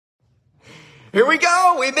Here we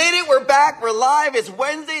go. We made it. We're back. We're live. It's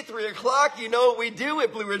Wednesday, 3 o'clock. You know what we do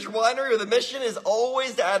at Blue Ridge Winery. The mission is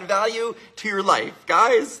always to add value to your life.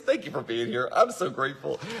 Guys, thank you for being here. I'm so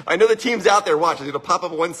grateful. I know the team's out there watching. It'll pop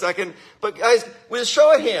up in 1 second. But guys, with a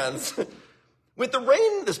show of hands, with the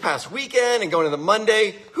rain this past weekend and going into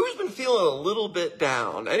Monday, who's been feeling a little bit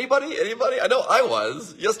down? Anybody? Anybody? I know I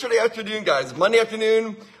was. Yesterday afternoon, guys, Monday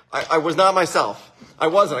afternoon, I was not myself. I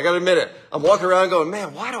wasn't. I got to admit it. I'm walking around going,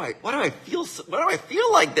 man, why do I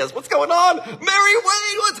feel like this? What's going on? Mary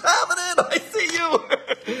Wade, what's happening? I see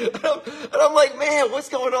you. and I'm like, man, what's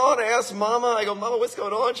going on? I asked Mama. I go, Mama, what's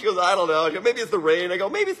going on? She goes, I don't know. I go, maybe it's the rain. I go,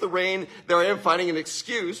 maybe it's the rain. There I am finding an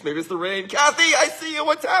excuse. Maybe it's the rain. Kathy, I see you.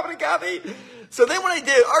 What's happening, Kathy? So then when I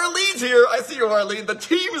did, Arlene's here. I see you, Arlene. The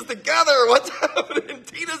team is together. What's happening?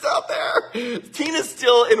 Tina's out there. Tina's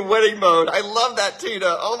still in wedding mode. I love that, Tina.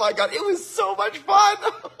 Oh, my God. It was so much fun.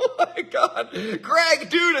 Oh, my God. Greg,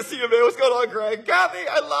 dude, I see you, man. What's going on, Greg? Kathy,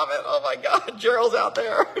 I love it. Oh, my God. Gerald's out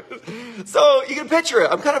there. So you can picture it.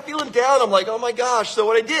 I'm kind of feeling down. I'm like, oh, my gosh. So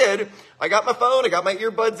what I did, I got my phone, I got my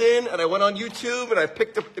earbuds in, and I went on YouTube, and I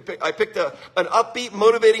picked an upbeat,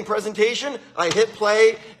 motivating presentation. I hit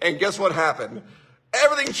play, and guess what happened?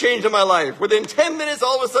 Everything changed in my life. Within 10 minutes,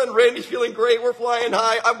 all of a sudden, Randy's feeling great. We're flying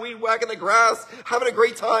high. I'm weed whacking the grass, having a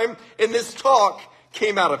great time, and this talk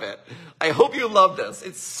came out of it. I hope you love this.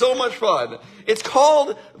 It's so much fun. It's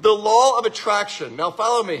called the Law of Attraction. Now,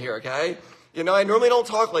 follow me here, okay? You know, I normally don't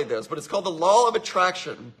talk like this, but it's called the Law of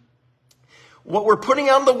Attraction. What we're putting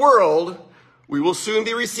out in the world, we will soon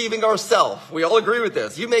be receiving ourselves. We all agree with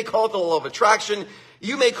this. You may call it the law of attraction.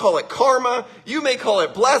 You may call it karma. You may call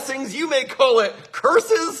it blessings. You may call it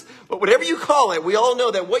curses. But whatever you call it, we all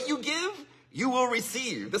know that what you give, you will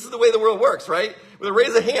receive. This is the way the world works, right? With a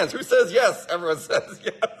raise of hands. Who says yes? Everyone says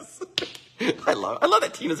yes. I love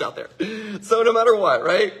that Tina's out there. So no matter what,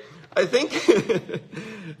 right? I think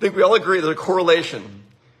we all agree there's a correlation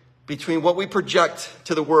between what we project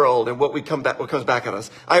to the world and what comes back at us.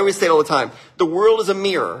 I always say it all the time. The world is a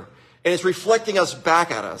mirror, and it's reflecting us back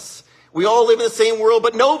at us. We all live in the same world,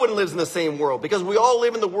 but no one lives in the same world because we all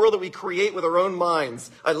live in the world that we create with our own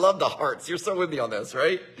minds. I love the hearts. You're so with me on this,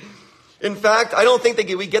 right? In fact, I don't think that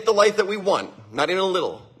we get the life that we want. Not even a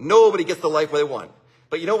little. Nobody gets the life they want.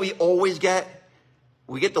 But you know what we always get?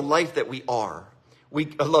 We get the life that we are.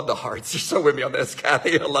 I love the hearts. You're so with me on this,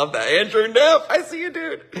 Kathy. I love that. Andrew Neff, I see you,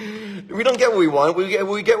 dude. We don't get what we want. We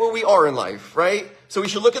get what we are in life, right? So we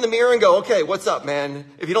should look in the mirror and go, okay, what's up, man?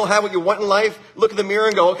 If you don't have what you want in life, look in the mirror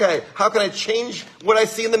and go, okay, how can I change what I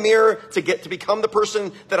see in the mirror to become the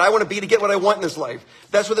person that I want to be to get what I want in this life?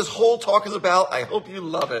 That's what this whole talk is about. I hope you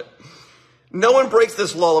love it. No one breaks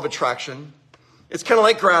this law of attraction. It's kind of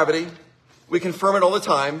like gravity. We confirm it all the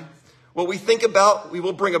time. What we think about, we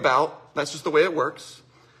will bring about. That's just the way it works.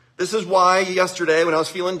 This is why yesterday when I was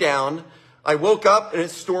feeling down, I woke up and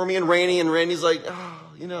it's stormy and rainy and Randy's like,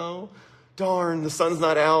 oh, darn, the sun's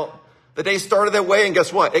not out. The day started that way and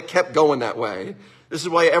guess what? It kept going that way. This is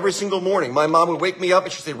why every single morning my mom would wake me up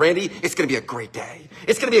and she'd say, Randy, it's going to be a great day.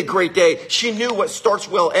 It's going to be a great day. She knew what starts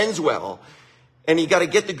well ends well. And you got to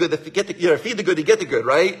get the good, feed the good to get the good,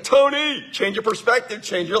 right? Tony, change your perspective,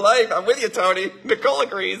 change your life. I'm with you, Tony. Nicole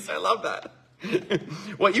agrees. I love that.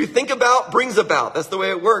 What you think about brings about. That's the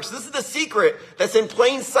way it works. This is the secret that's in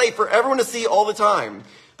plain sight for everyone to see all the time.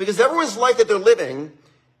 Because everyone's life that they're living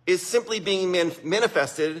is simply being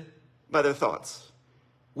manifested by their thoughts.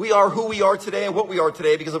 We are who we are today and what we are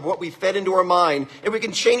today because of what we fed into our mind. And we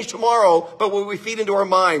can change tomorrow, but what we feed into our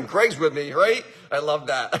mind. Greg's with me, right? I love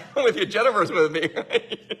that. I'm with you. Jennifer's with me.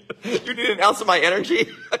 You need an ounce of my energy?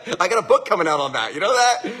 I got a book coming out on that. You know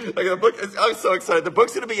that? I got a book. I'm so excited. The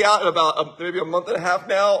book's going to be out in about maybe a month and a half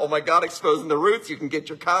now. Oh, my God, Exposing the Roots. You can get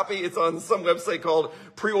your copy. It's on some website called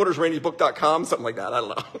preordersrandybook.com, something like that. I don't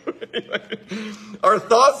know. Our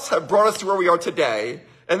thoughts have brought us to where we are today.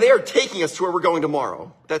 And they are taking us to where we're going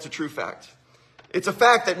tomorrow. That's a true fact. It's a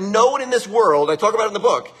fact that no one in this world, I talk about it in the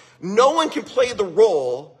book, no one can play the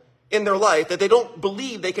role in their life that they don't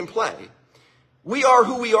believe they can play. We are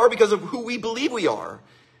who we are because of who we believe we are.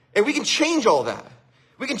 And we can change all that.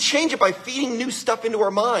 We can change it by feeding new stuff into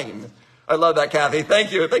our mind. I love that, Kathy.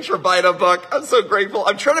 Thank you. Thanks for buying a book. I'm so grateful.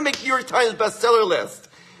 I'm trying to make New York Times bestseller list.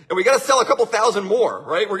 And we got to sell a couple thousand more,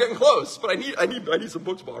 right? We're getting close, but I need some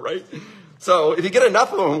books more, right? So if you get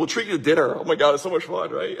enough of them, we'll treat you to dinner. Oh my God, it's so much fun,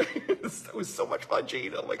 right? It was so much fun,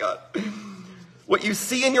 Gene. Oh my God. What you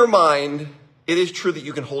see in your mind, it is true that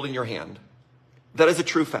you can hold in your hand. That is a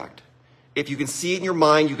true fact. If you can see it in your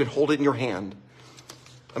mind, you can hold it in your hand.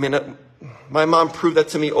 I mean, my mom proved that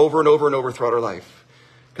to me over and over and over throughout her life.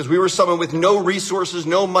 Because we were someone with no resources,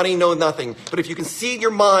 no money, no nothing. But if you can see it in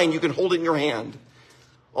your mind, you can hold it in your hand.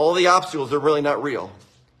 All the obstacles are really not real.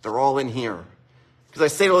 They're all in here. Because I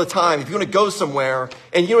say it all the time, if you want to go somewhere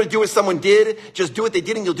and you want to do what someone did, just do what they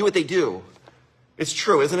did and you'll do what they do. It's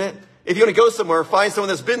true, isn't it? If you want to go somewhere, find someone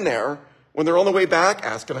that's been there. When they're on the way back,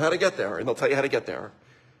 ask them how to get there and they'll tell you how to get there.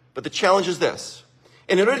 But the challenge is this.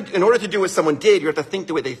 And in order to do what someone did, you have to think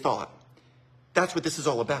the way they thought. That's what this is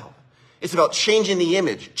all about. It's about changing the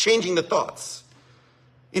image, changing the thoughts.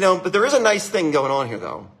 But there is a nice thing going on here,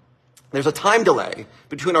 though. There's a time delay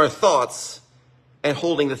between our thoughts and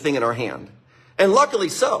holding the thing in our hand. And luckily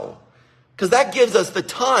so, because that gives us the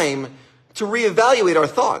time to reevaluate our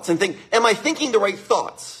thoughts and think, am I thinking the right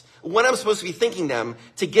thoughts when I'm supposed to be thinking them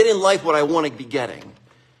to get in life what I want to be getting?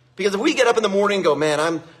 Because if we get up in the morning and go,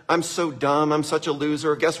 man, I'm so dumb, I'm such a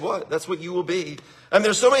loser, guess what? That's what you will be. And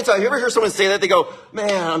there's so many times, you ever hear someone say that? They go,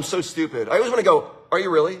 man, I'm so stupid. I always want to go, are you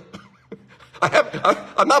really?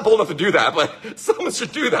 I'm not bold enough to do that, but someone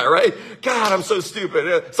should do that, right? God, I'm so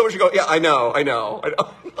stupid. Someone should go, yeah, I know.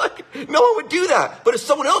 Like, no one would do that. But if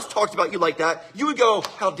someone else talked about you like that, you would go,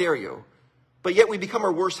 how dare you? But yet we become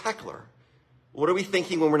our worst heckler. What are we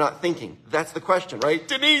thinking when we're not thinking? That's the question, right?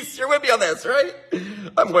 Denise, you're with me on this, right?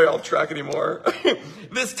 I'm way off track anymore.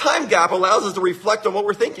 This time gap allows us to reflect on what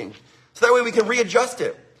we're thinking. So that way we can readjust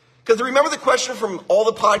it. Because remember the question from all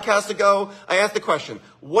the podcasts ago? I asked the question,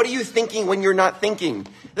 what are you thinking when you're not thinking?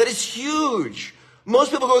 That is huge.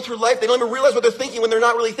 Most people go through life, they don't even realize what they're thinking when they're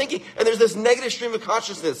not really thinking. And there's this negative stream of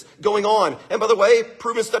consciousness going on. And by the way,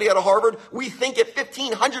 proven study out of Harvard, we think at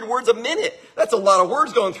 1,500 words a minute. That's a lot of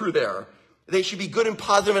words going through there. They should be good and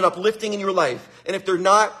positive and uplifting in your life. And if they're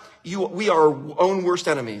not, we are our own worst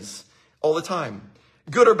enemies all the time.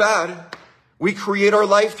 Good or bad, we create our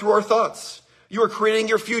life through our thoughts. You are creating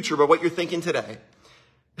your future by what you're thinking today.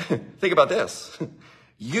 Think about this.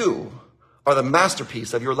 You are the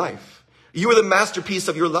masterpiece of your life. You are the masterpiece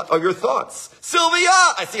of your thoughts. Sylvia!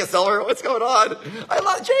 I see a Silver. What's going on? I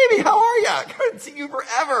love Jamie. How are you? Couldn't see you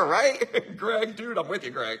forever, right? Greg, dude, I'm with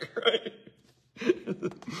you, Greg. Right?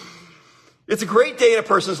 It's a great day in a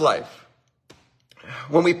person's life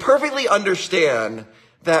when we perfectly understand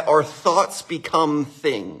that our thoughts become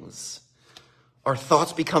things. Our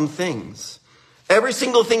thoughts become things. Every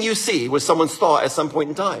single thing you see was someone's thought at some point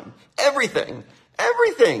in time. Everything.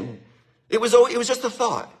 It was just a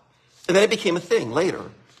thought. And then it became a thing later.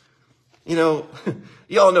 You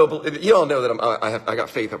all know that I got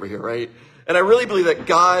faith over here, right? And I really believe that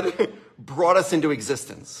God brought us into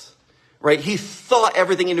existence, right? He thought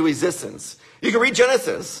everything into existence. You can read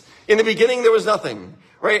Genesis. In the beginning, there was nothing,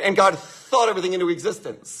 right? And God thought everything into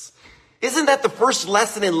existence. Isn't that the first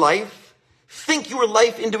lesson in life? Think your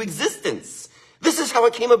life into existence. This is how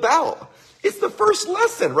it came about. It's the first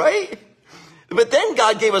lesson, right? But then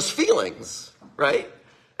God gave us feelings, right?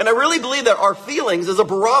 And I really believe that our feelings is a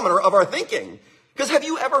barometer of our thinking. Because have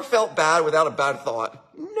you ever felt bad without a bad thought?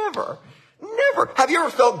 Never. Have you ever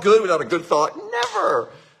felt good without a good thought? Never.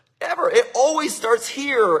 Ever. It always starts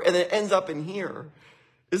here and it ends up in here.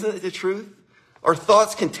 Isn't it the truth? Our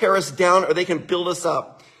thoughts can tear us down or they can build us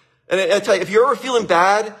up. And I tell you, if you're ever feeling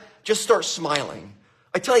bad, just start smiling.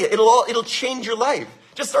 I tell you, it'll change your life.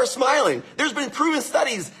 Just start smiling. There's been proven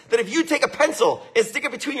studies that if you take a pencil and stick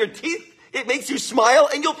it between your teeth, it makes you smile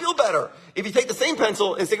and you'll feel better. If you take the same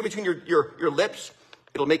pencil and stick it between your lips,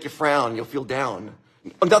 it'll make you frown. You'll feel down.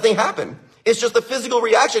 Nothing happened. It's just a physical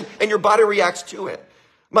reaction and your body reacts to it.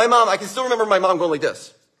 My mom, I can still remember my mom going like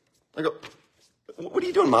this. I go, what are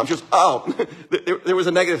you doing, Mom? She goes, oh, there was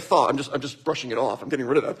a negative thought. I'm just brushing it off. I'm getting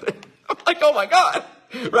rid of that thing. I'm like, oh my God.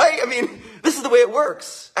 Right? I mean, this is the way it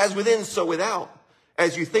works. As within, so without.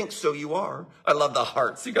 As you think, so you are. I love the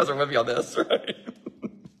hearts. You guys are with me on this, right?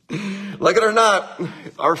 Like it or not,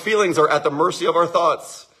 our feelings are at the mercy of our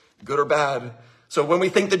thoughts, good or bad. So when we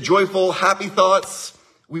think the joyful, happy thoughts,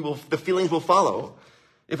 the feelings will follow.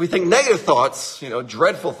 If we think negative thoughts,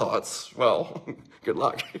 dreadful thoughts, well, good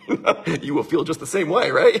luck. You will feel just the same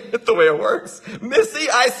way, right? It's the way it works. Missy,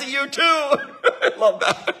 I see you too. I love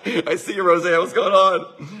that. I see you, Roseanne. What's going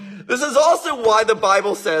on? This is also why the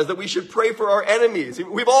Bible says that we should pray for our enemies.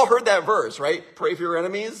 We've all heard that verse, right? Pray for your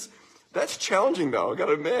enemies. That's challenging, though, I got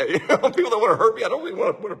to admit. People that want to hurt me, I don't really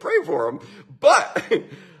want to pray for them. But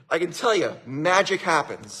I can tell you, magic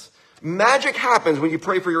happens. Magic happens when you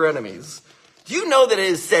pray for your enemies. Do you know that it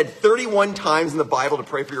is said 31 times in the Bible to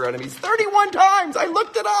pray for your enemies? 31 times! I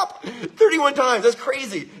looked it up! 31 times. That's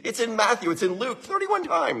crazy. It's in Matthew. It's in Luke. 31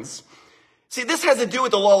 times. See, this has to do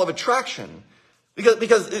with the law of attraction. Because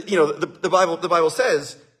the Bible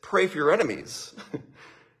says, pray for your enemies.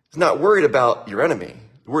 It's not worried about your enemy.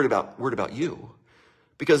 Worried about you.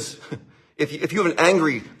 Because if you have an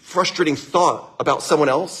angry, frustrating thought about someone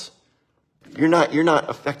else, you're not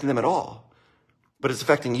affecting them at all, but it's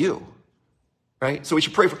affecting you, right? So we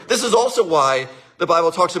should pray for, this is also why the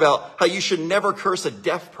Bible talks about how you should never curse a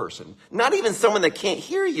deaf person, not even someone that can't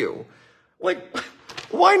hear you. Like,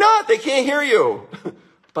 why not? They can't hear you. The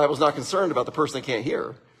Bible's not concerned about the person that can't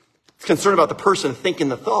hear. It's concerned about the person thinking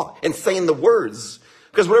the thought and saying the words.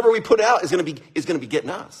 Because whatever we put out is going to be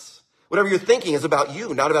getting us. Whatever you're thinking is about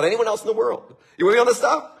you, not about anyone else in the world. You with me on this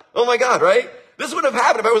stuff? Oh my God, right? This wouldn't have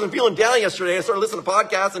happened if I wasn't feeling down yesterday. I started listening to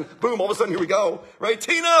podcasts and boom, all of a sudden here we go. Right?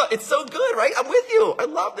 Tina, it's so good, right? I'm with you. I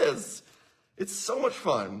love this. It's so much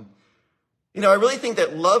fun. You know, I really think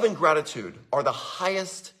that love and gratitude are the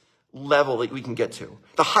highest level that we can get to.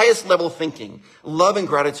 The highest level of thinking, love and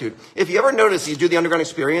gratitude. If you ever notice, you do the Underground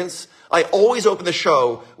Experience, I always open the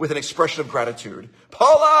show with an expression of gratitude.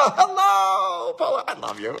 Paula, hello! Paula, I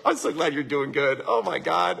love you. I'm so glad you're doing good. Oh my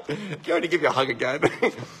God. I'm going to give you a hug again.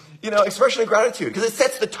 You know, expression of gratitude, because it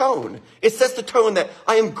sets the tone. It sets the tone that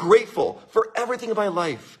I am grateful for everything in my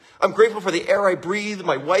life. I'm grateful for the air I breathe,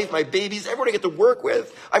 my wife, my babies, everyone I get to work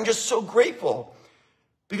with. I'm just so grateful.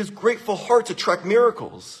 Because grateful hearts attract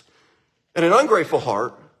miracles. And an ungrateful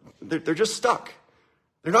heart, they're just stuck.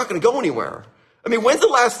 They're not going to go anywhere. I mean, when's the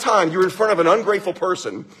last time you were in front of an ungrateful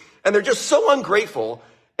person and they're just so ungrateful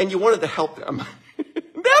and you wanted to help them?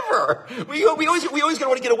 Never. We always going to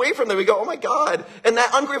want to get away from them. We go, oh my God. And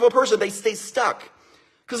that ungrateful person, they stay stuck.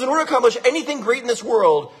 Because in order to accomplish anything great in this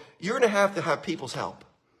world, you're going to have people's help.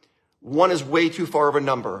 One is way too far of a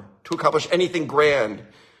number to accomplish anything grand.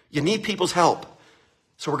 You need people's help.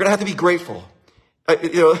 So we're going to have to be grateful.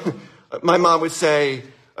 My mom would say,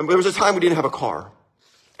 there was a time we didn't have a car.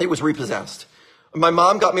 It was repossessed. My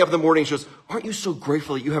mom got me up in the morning. She goes, aren't you so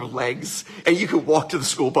grateful that you have legs and you can walk to the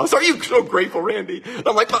school bus? Aren't you so grateful, Randy? And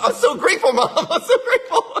I'm like, I'm so grateful, Mom. I'm so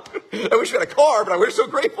grateful. I wish we had a car, but I wish so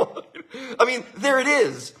grateful. I mean, there it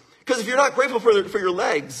is. Because if you're not grateful for your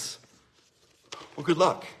legs, well, good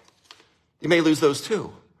luck. You may lose those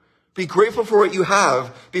too. Be grateful for what you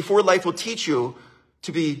have before life will teach you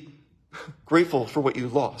to be grateful for what you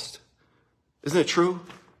lost. Isn't it true?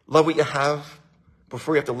 Love what you have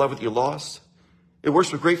before you have to love what you lost. It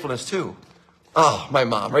works with gratefulness too. Oh, my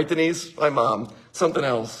mom, right, Denise? My mom. Something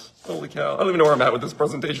else. Holy cow. I don't even know where I'm at with this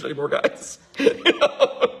presentation anymore, guys. By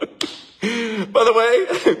the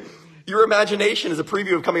way, your imagination is a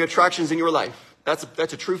preview of coming attractions in your life. That's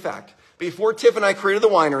a true fact. Before Tiff and I created the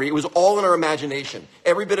winery, it was all in our imagination.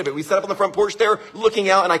 Every bit of it. We sat up on the front porch there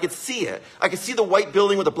looking out and I could see it. I could see the white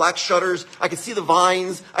building with the black shutters. I could see the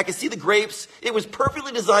vines. I could see the grapes. It was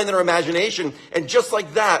perfectly designed in our imagination. And just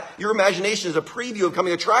like that, your imagination is a preview of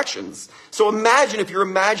coming attractions. So imagine if you're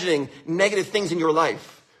imagining negative things in your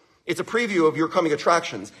life. It's a preview of your coming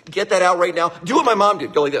attractions. Get that out right now. Do what my mom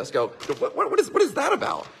did. Go like this. Go, what is that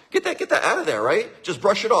about? Get that out of there, right? Just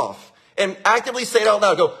brush it off. And actively say it out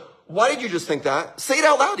loud. Go, why did you just think that? Say it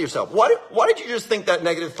out loud to yourself. Why did you just think that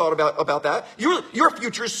negative thought about that? Your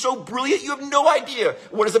future is so brilliant, you have no idea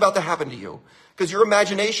what is about to happen to you. Because your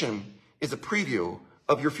imagination is a preview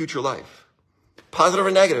of your future life. Positive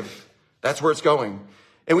or negative, that's where it's going.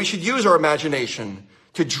 And we should use our imagination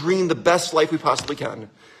to dream the best life we possibly can.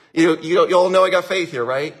 You all know I got faith here,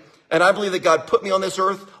 right? And I believe that God put me on this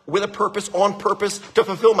earth with a purpose, on purpose, to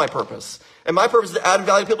fulfill my purpose. And my purpose is to add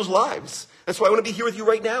value to people's lives. That's why I want to be here with you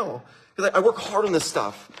right now. Because I work hard on this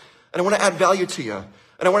stuff. And I want to add value to you.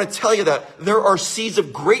 And I want to tell you that there are seeds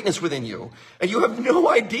of greatness within you. And you have no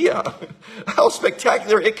idea how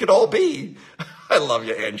spectacular it could all be. I love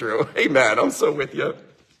you, Andrew. Amen. I'm so with you.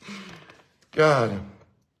 God.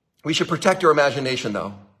 We should protect our imagination,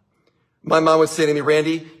 though. My mom would say to me,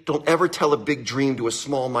 Randy, don't ever tell a big dream to a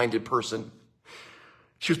small-minded person.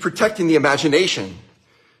 She was protecting the imagination.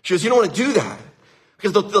 She goes, you don't want to do that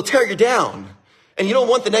because they'll tear you down. And you don't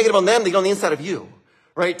want the negative on them. They go on the inside of you.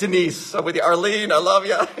 Right? Denise, I'm with you. Arlene, I love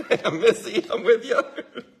you. Missy, I'm with you.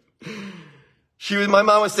 My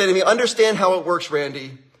mom would say to me, understand how it works,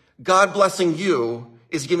 Randy. God blessing you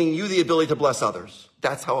is giving you the ability to bless others.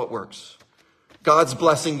 That's how it works. God's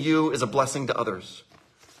blessing you is a blessing to others.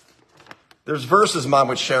 There's verses Mom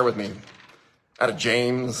would share with me out of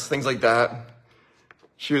James, things like that.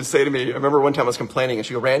 She would say to me, I remember one time I was complaining and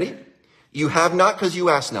she would go, Randy, you have not because you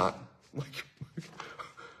ask not.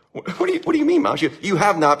 What do you mean, Mom? She goes, you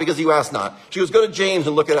have not because you ask not. She goes, go to James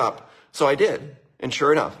and look it up. So I did. And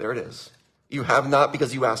sure enough, there it is. You have not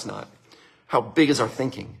because you ask not. How big is our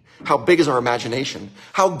thinking? How big is our imagination?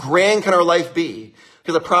 How grand can our life be?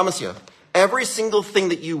 Because I promise you, every single thing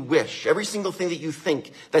that you wish, every single thing that you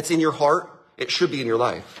think that's in your heart, it should be in your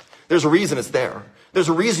life. There's a reason it's there. There's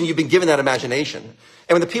a reason you've been given that imagination.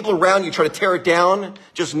 And when the people around you try to tear it down,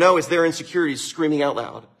 just know it's their insecurities screaming out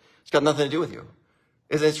loud. It's got nothing to do with you.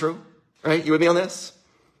 Isn't it true? Right? You with me on this?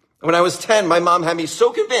 When I was 10, my mom had me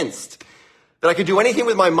so convinced that I could do anything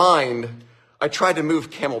with my mind, I tried to move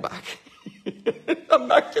Camelback. I'm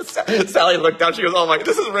not just, Sally looked down, she goes, oh my,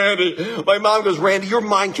 this is Randy. My mom goes, Randy, your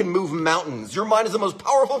mind can move mountains. Your mind is the most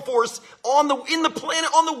powerful force in the planet,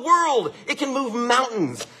 on the world. It can move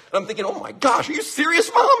mountains. And I'm thinking, oh my gosh, are you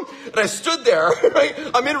serious, Mom? And I stood there, right?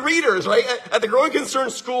 I'm in Readers, right? At the Growing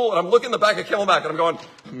Concern School, and I'm looking in the back of Camelback, and I'm going,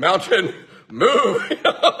 mountain, move.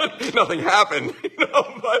 Nothing happened.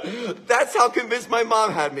 But that's how convinced my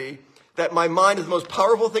mom had me that my mind is the most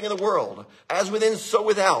powerful thing in the world. As within, so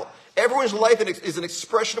without. Everyone's life is an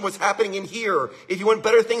expression of what's happening in here. If you want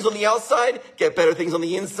better things on the outside, get better things on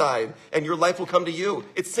the inside, and your life will come to you.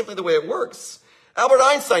 It's simply the way it works. Albert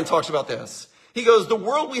Einstein talks about this. He goes, the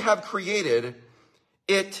world we have created,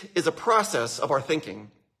 it is a process of our thinking.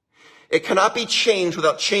 It cannot be changed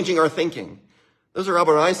without changing our thinking. Those are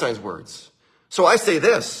Albert Einstein's words. So I say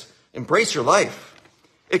this, embrace your life.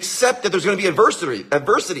 Accept that there's going to be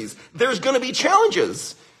adversities. There's going to be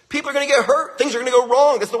challenges. People are going to get hurt. Things are going to go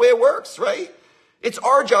wrong. That's the way it works, right? It's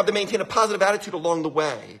our job to maintain a positive attitude along the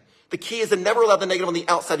way. The key is to never allow the negative on the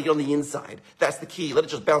outside to get on the inside. That's the key. Let it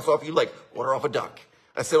just bounce off you like water off a duck.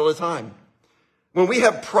 I say it all the time. When we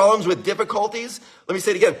have problems with difficulties, let me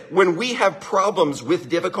say it again. When we have problems with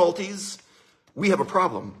difficulties, we have a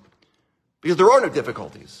problem. Because there are no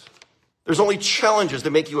difficulties. There's only challenges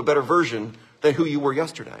that make you a better version than who you were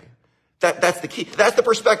yesterday. That's the key. That's the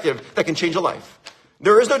perspective that can change a life.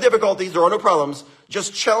 There is no difficulties. There are no problems.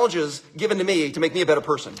 Just challenges given to me to make me a better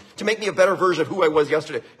person, to make me a better version of who I was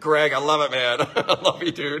yesterday. Greg, I love it, man. I love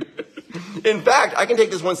you, dude. In fact, I can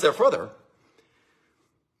take this one step further.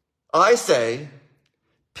 I say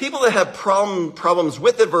people that have problems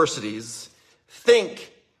with adversities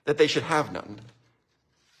think that they should have none.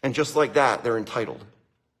 And just like that, they're entitled.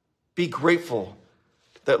 Be grateful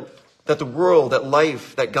that the world, that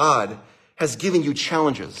life, that God has given you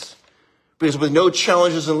challenges. Because with no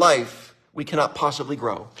challenges in life, we cannot possibly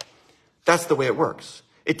grow. That's the way it works.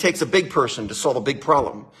 It takes a big person to solve a big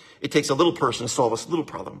problem. It takes a little person to solve a little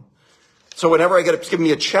problem. So whenever it's giving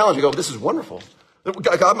me a challenge, I go, this is wonderful.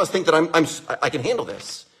 God must think that I can handle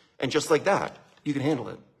this. And just like that, you can handle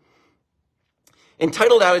it.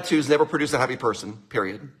 Entitled attitudes never produce a happy person,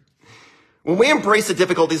 period. When we embrace the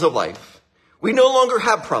difficulties of life, we no longer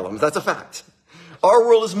have problems. That's a fact. Our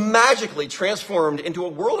world is magically transformed into a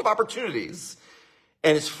world of opportunities,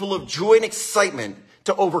 and it's full of joy and excitement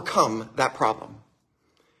to overcome that problem.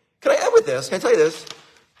 Can I add with this? Can I tell you this?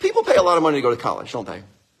 People pay a lot of money to go to college, don't they?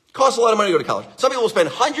 It costs a lot of money to go to college. Some people will spend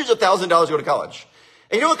hundreds of thousands of dollars to go to college.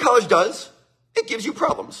 And you know what college does? It gives you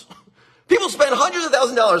problems. People spend hundreds of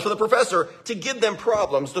thousands of dollars for the professor to give them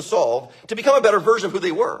problems to solve, to become a better version of who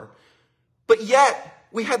they were. But yet,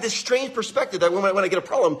 we have this strange perspective that when I get a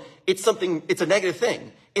problem, it's a negative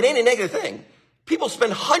thing. It ain't a negative thing. People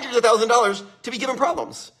spend hundreds of thousands of dollars to be given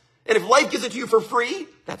problems. And if life gives it to you for free,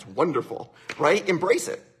 that's wonderful, right? Embrace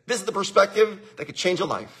it. This is the perspective that could change a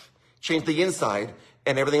life, change the inside,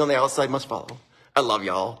 and everything on the outside must follow. I love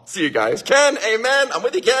y'all. See you guys. Ken, amen. I'm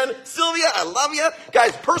with you, Ken. Sylvia, I love you.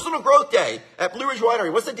 Guys, Personal Growth Day at Blue Ridge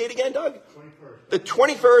Winery. What's the date again, Doug? 21st. The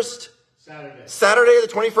 21st. Saturday, the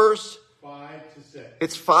 21st. 5 to 6.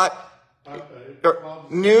 It's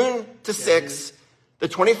noon to 6, the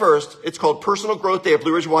 21st. It's called Personal Growth Day at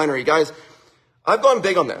Blue Ridge Winery. Guys, I've gone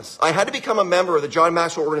big on this. I had to become a member of the John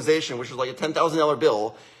Maxwell organization, which was like a $10,000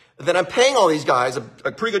 bill. Then I'm paying all these guys a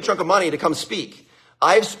pretty good chunk of money to come speak.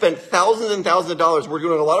 I've spent thousands and thousands of dollars. We're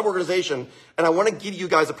doing a lot of organization, and I want to give you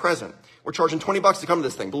guys a present. We're charging $20 to come to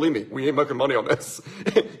this thing. Believe me, we ain't making money on this.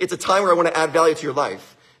 It's a time where I want to add value to your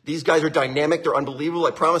life. These guys are dynamic. They're unbelievable.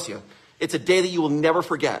 I promise you. It's a day that you will never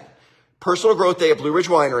forget. Personal Growth Day at Blue Ridge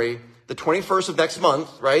Winery, the 21st of next month,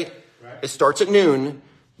 right? It starts at noon.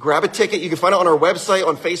 Grab a ticket. You can find it on our website,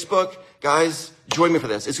 on Facebook. Guys, join me for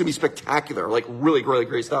this. It's going to be spectacular. Like really, really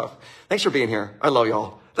great stuff. Thanks for being here. I love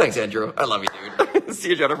y'all. Thanks, Andrew. I love you, dude. See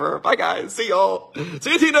you, Jennifer. Bye, guys. See y'all.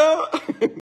 See you, Tina.